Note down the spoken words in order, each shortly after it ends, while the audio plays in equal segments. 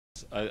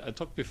I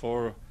talked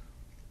before,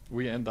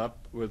 we end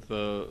up with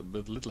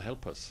little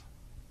helpers.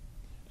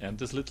 And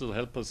these little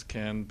helpers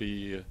can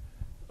be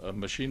a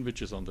machine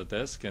which is on the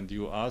desk, and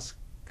you ask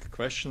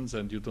questions,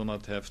 and you do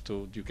not have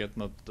to, you get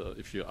not,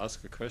 if you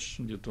ask a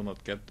question, you do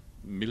not get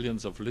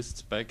millions of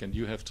lists back, and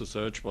you have to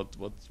search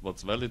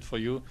what's valid for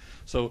you.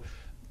 So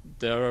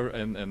there are,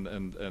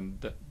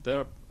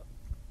 there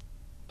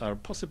are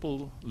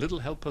possible little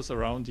helpers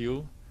around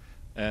you,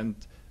 and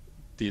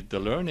the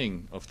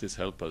learning of these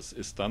helpers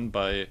is done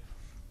by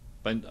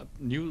a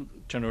new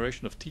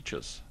generation of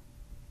teachers.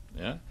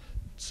 Yeah,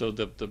 so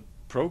the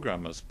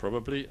programmers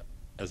probably,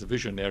 as a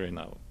visionary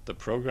now, the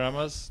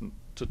programmers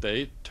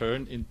today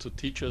turn into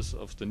teachers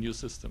of the new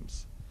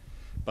systems.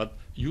 But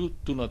you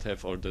do not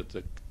have, or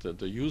the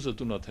user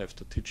do not have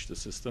to teach the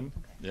system.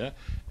 Okay. Yeah,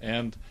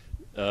 and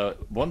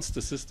once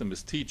the system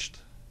is taught,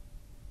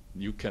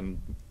 you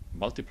can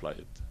multiply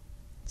it.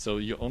 So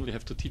you only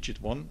have to teach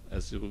it one,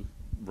 as you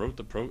write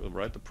the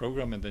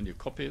program, and then you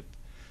copy it.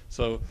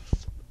 So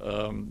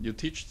you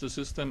teach the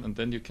system, and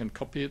then you can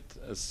copy it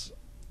as,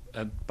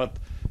 but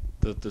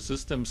the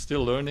system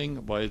still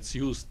learning why it's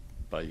used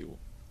by you.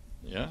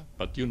 Yeah,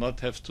 but you not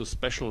have to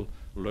special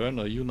learn,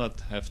 or you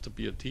not have to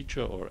be a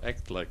teacher or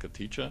act like a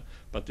teacher,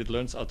 but it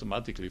learns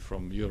automatically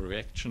from your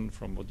reaction,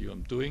 from what you are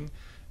doing,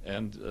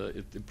 and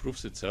it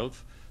improves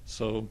itself.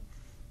 So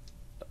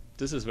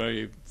this is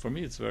for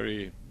me it's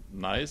very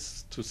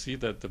nice to see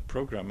that the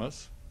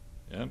programmers,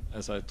 yeah,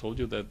 as I told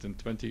you that in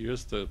 20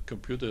 years the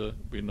computer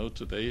we know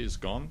today is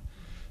gone.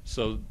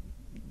 So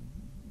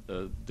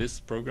these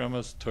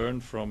programmers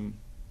turn from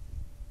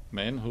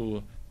men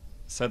who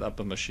set up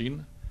a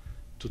machine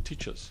to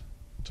teachers,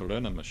 to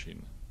learn a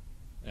machine.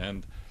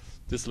 And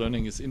this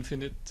learning is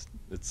infinite.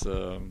 It's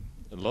a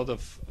lot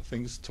of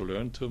things to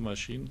learn to a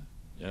machine,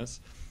 yes.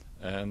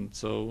 And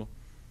so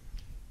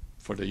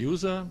for the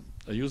user,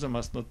 a user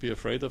must not be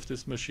afraid of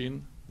this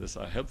machine. These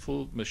are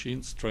helpful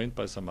machines trained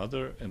by some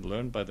other and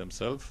learned by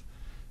themselves,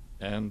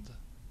 and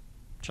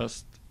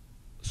just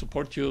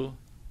support you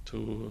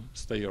to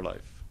stay your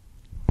life.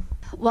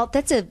 Well,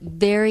 that's a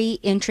very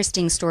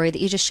interesting story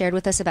that you just shared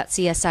with us about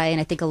CSI,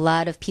 and I think a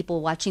lot of people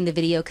watching the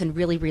video can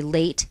really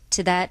relate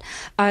to that.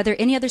 Are there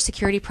any other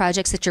security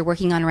projects that you're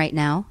working on right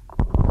now?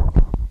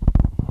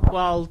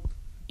 Well,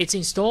 it's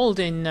installed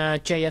in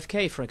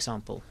JFK, for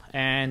example,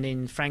 and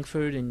in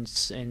Frankfurt, in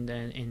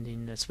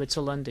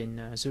Switzerland,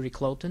 in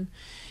Zurich-Kloten.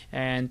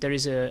 And there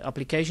is an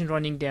application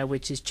running there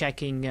which is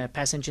checking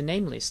passenger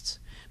name lists,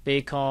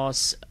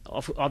 because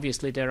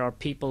obviously there are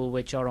people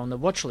which are on the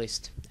watch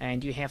list,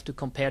 and you have to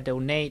compare their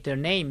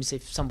names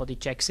if somebody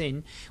checks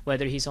in,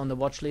 whether he's on the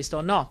watch list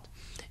or not.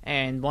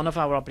 And one of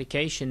our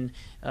applications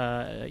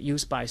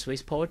used by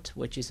Swissport,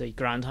 which is a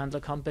ground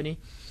handler company,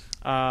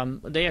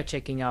 they are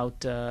checking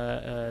out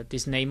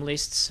these name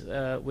lists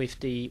with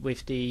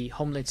the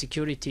Homeland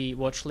Security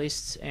watch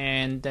lists,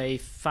 and they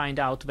find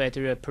out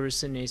whether a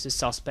person is a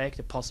suspect,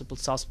 a possible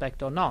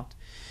suspect or not.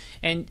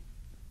 And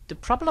the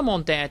problem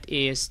on that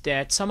is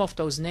that some of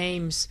those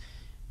names,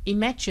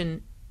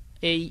 imagine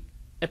a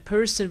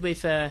person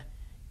with a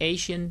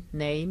Asian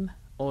name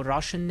or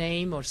Russian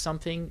name or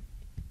something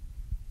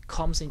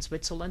comes in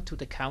Switzerland to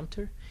the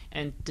counter,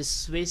 and the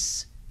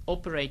Swiss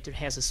operator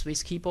has a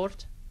Swiss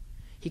keyboard.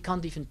 He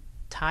can't even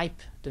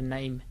type the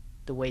name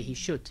the way he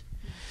should.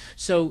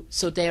 So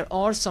there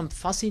are some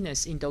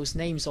fuzziness in those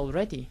names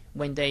already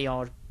when they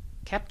are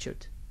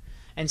captured.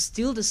 And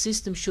still the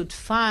system should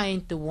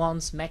find the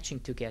ones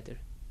matching together.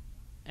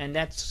 And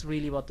that's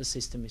really what the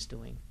system is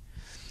doing.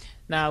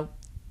 Now,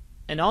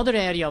 another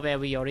area where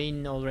we are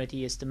in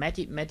already is the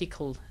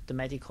medical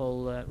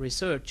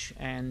research.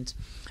 And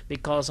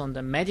because on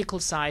the medical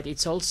side,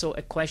 it's also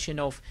a question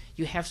of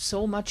you have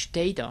so much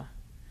data,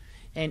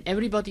 and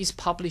everybody's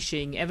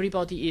publishing,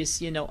 everybody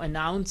is,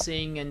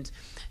 announcing, and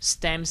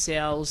stem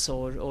cells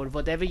or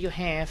whatever you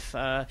have,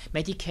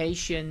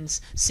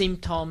 medications,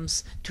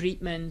 symptoms,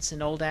 treatments,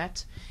 and all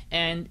that.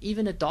 And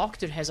even a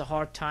doctor has a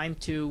hard time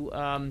to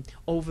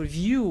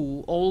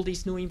overview all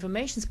these new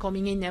informations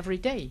coming in every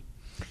day.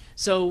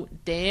 So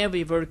there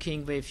we're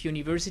working with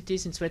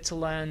universities in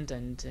Switzerland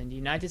and the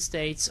United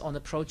States on a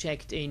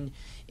project in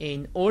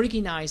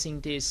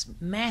organizing this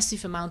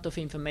massive amount of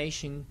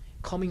information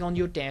coming on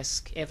your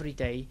desk every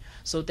day,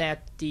 so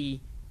that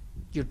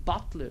your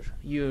butler,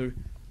 your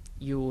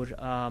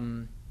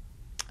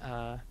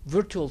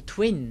virtual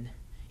twin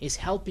is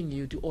helping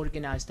you to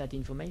organize that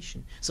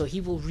information. So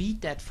he will read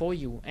that for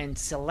you and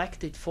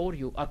select it for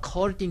you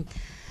according.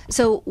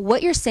 So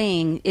what you're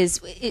saying is,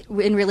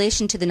 in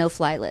relation to the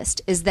no-fly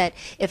list, is that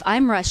if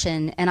I'm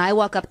Russian and I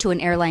walk up to an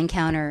airline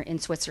counter in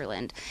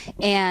Switzerland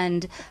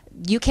and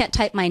you can't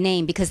type my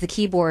name because the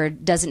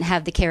keyboard doesn't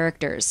have the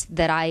characters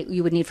that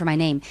you would need for my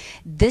name,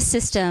 this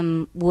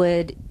system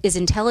is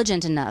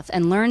intelligent enough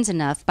and learns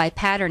enough by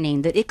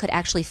patterning that it could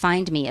actually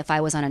find me if I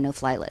was on a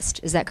no-fly list.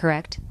 Is that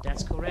correct?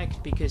 That's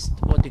correct, because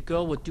what the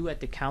girl would do at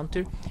the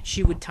counter,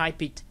 she would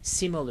type it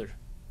similar,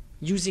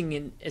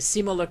 using a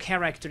similar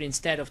character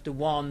instead of the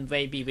one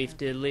maybe with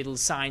the little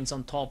signs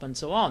on top and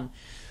so on.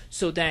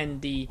 So then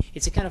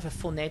it's a kind of a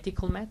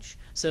phonetical match.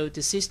 So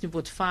the system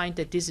would find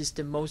that this is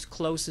the most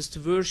closest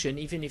version,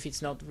 even if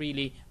it's not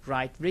really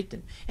right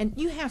written. And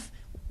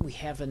we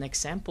have an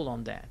example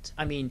on that.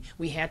 I mean,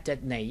 we had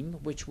that name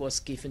which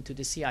was given to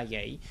the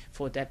CIA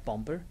for that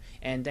bomber,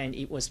 and then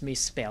it was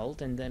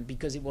misspelled, and then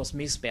because it was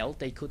misspelled,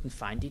 they couldn't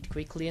find it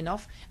quickly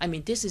enough. I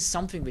mean, this is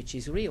something which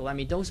is real. I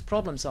mean, those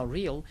problems are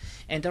real,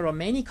 and there are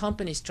many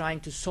companies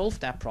trying to solve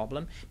that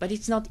problem, but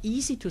it's not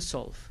easy to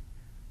solve,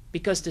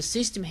 because the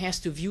system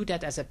has to view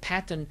that as a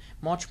pattern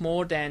much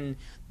more than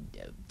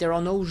there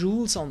are no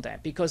rules on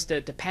that, because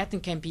the pattern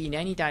can be in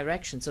any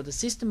direction. So the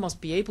system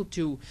must be able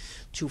to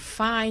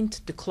find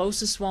the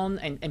closest one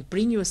and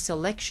bring you a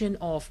selection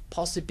of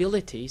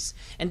possibilities.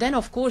 And then,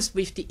 of course,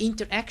 with the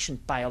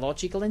interaction,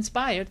 biological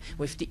inspired,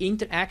 with the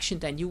interaction,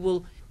 then you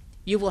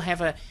will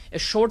have a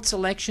short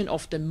selection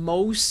of the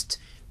most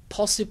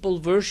possible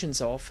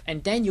versions of,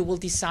 and then you will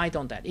decide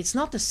on that. It's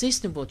not the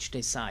system which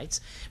decides,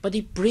 but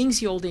it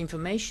brings you all the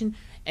information,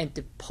 and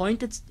the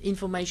pointed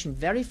information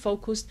very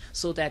focused,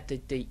 so that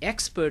the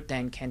expert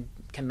then can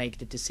make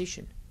the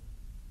decision.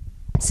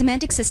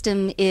 Semantic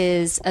System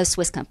is a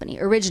Swiss company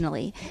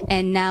originally,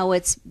 and now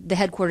the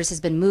headquarters has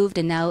been moved,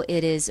 and now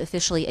it is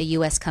officially a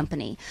U.S.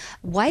 company.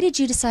 Why did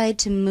you decide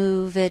to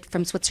move it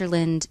from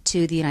Switzerland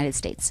to the United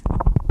States?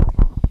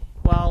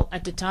 Well,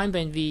 at the time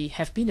when we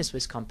have been a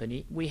Swiss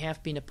company, we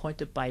have been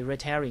appointed by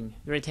Red Herring.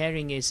 Red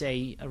Herring is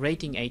a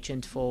rating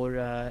agent for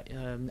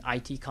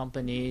IT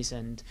companies,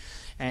 and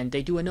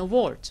they do an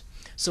award.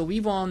 So we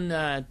won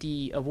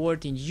the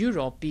award in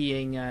Europe,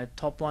 being a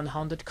top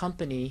 100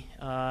 company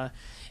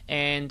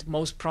and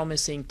most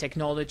promising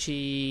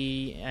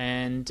technology.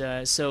 And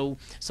so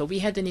we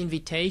had an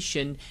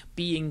invitation,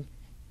 being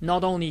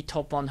not only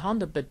top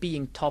 100, but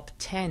being top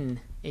 10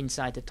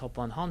 inside the top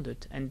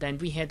 100. And then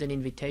we had an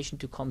invitation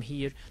to come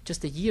here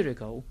just a year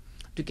ago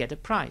to get a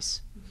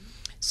prize.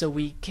 So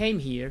we came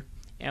here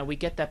and we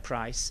get that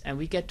prize, and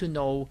we get to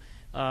know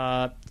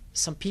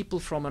some people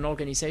from an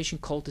organization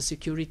called the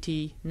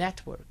Security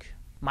Network.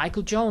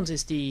 Michael Jones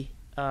is the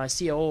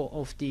CEO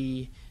of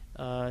the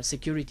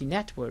Security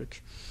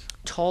Network,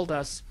 told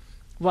us,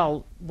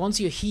 well, once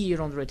you're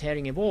here on the Red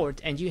Herring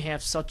Award and you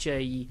have such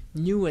a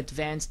new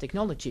advanced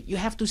technology, you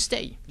have to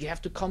stay. You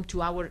have to come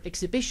to our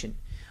exhibition.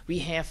 We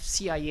have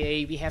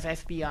CIA, we have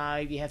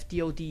FBI, we have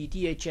DOD,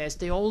 DHS,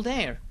 they're all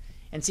there.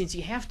 And since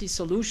you have these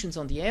solutions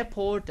on the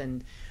airport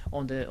and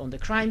on the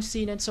crime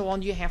scene and so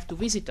on, you have to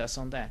visit us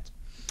on that.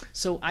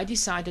 So I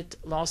decided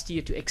last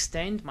year to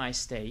extend my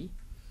stay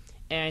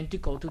and to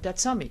go to that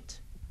summit.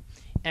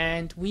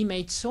 And we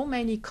made so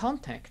many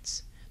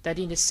contacts that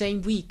in the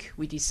same week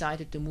we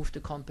decided to move the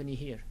company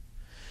here.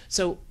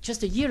 So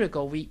just a year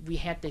ago we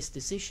had this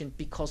decision,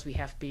 because we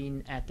have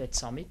been at that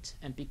summit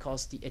and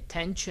because the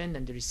attention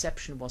and the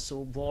reception was so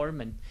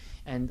warm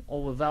and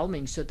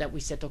overwhelming, so that we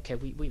said, okay,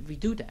 we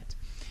do that.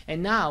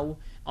 And now,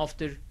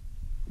 after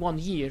 1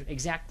 year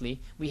exactly,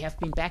 we have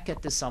been back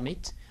at the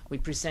summit. We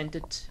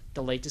presented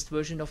the latest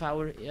version of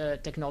our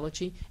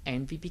technology,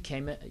 and we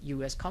became a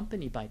US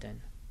company by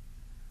then.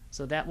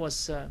 So that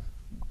was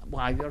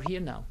why we are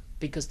here now,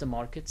 because the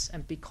markets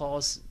and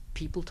because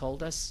people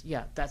told us,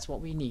 yeah, that's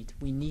what we need.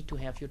 We need to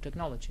have your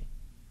technology.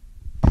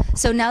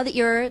 So now that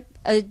you're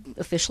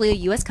officially a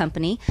U.S.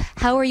 company,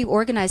 how are you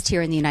organized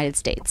here in the United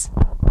States?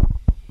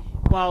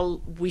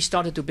 Well, we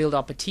started to build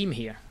up a team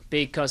here,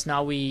 because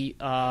now we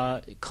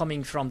are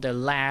coming from the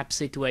lab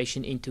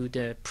situation into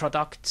the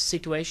product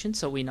situation.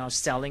 So we're now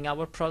selling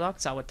our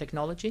products, our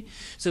technology.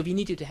 So we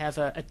needed to have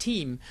a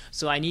team.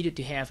 So I needed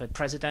to have a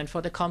president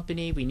for the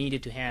company. We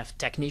needed to have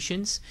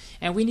technicians.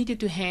 And we needed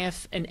to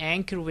have an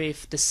anchor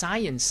with the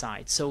science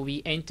side. So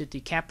we entered the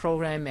CAP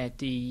program at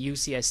the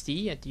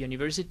UCSD, at the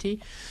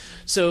university.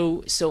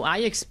 So I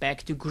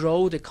expect to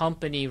grow the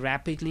company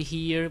rapidly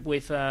here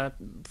with a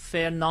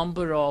fair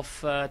number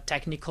of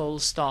technical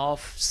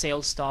staff,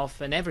 sales staff,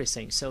 and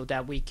everything, so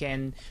that we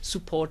can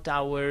support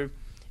our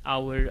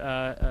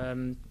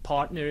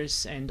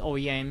partners and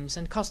OEMs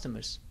and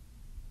customers.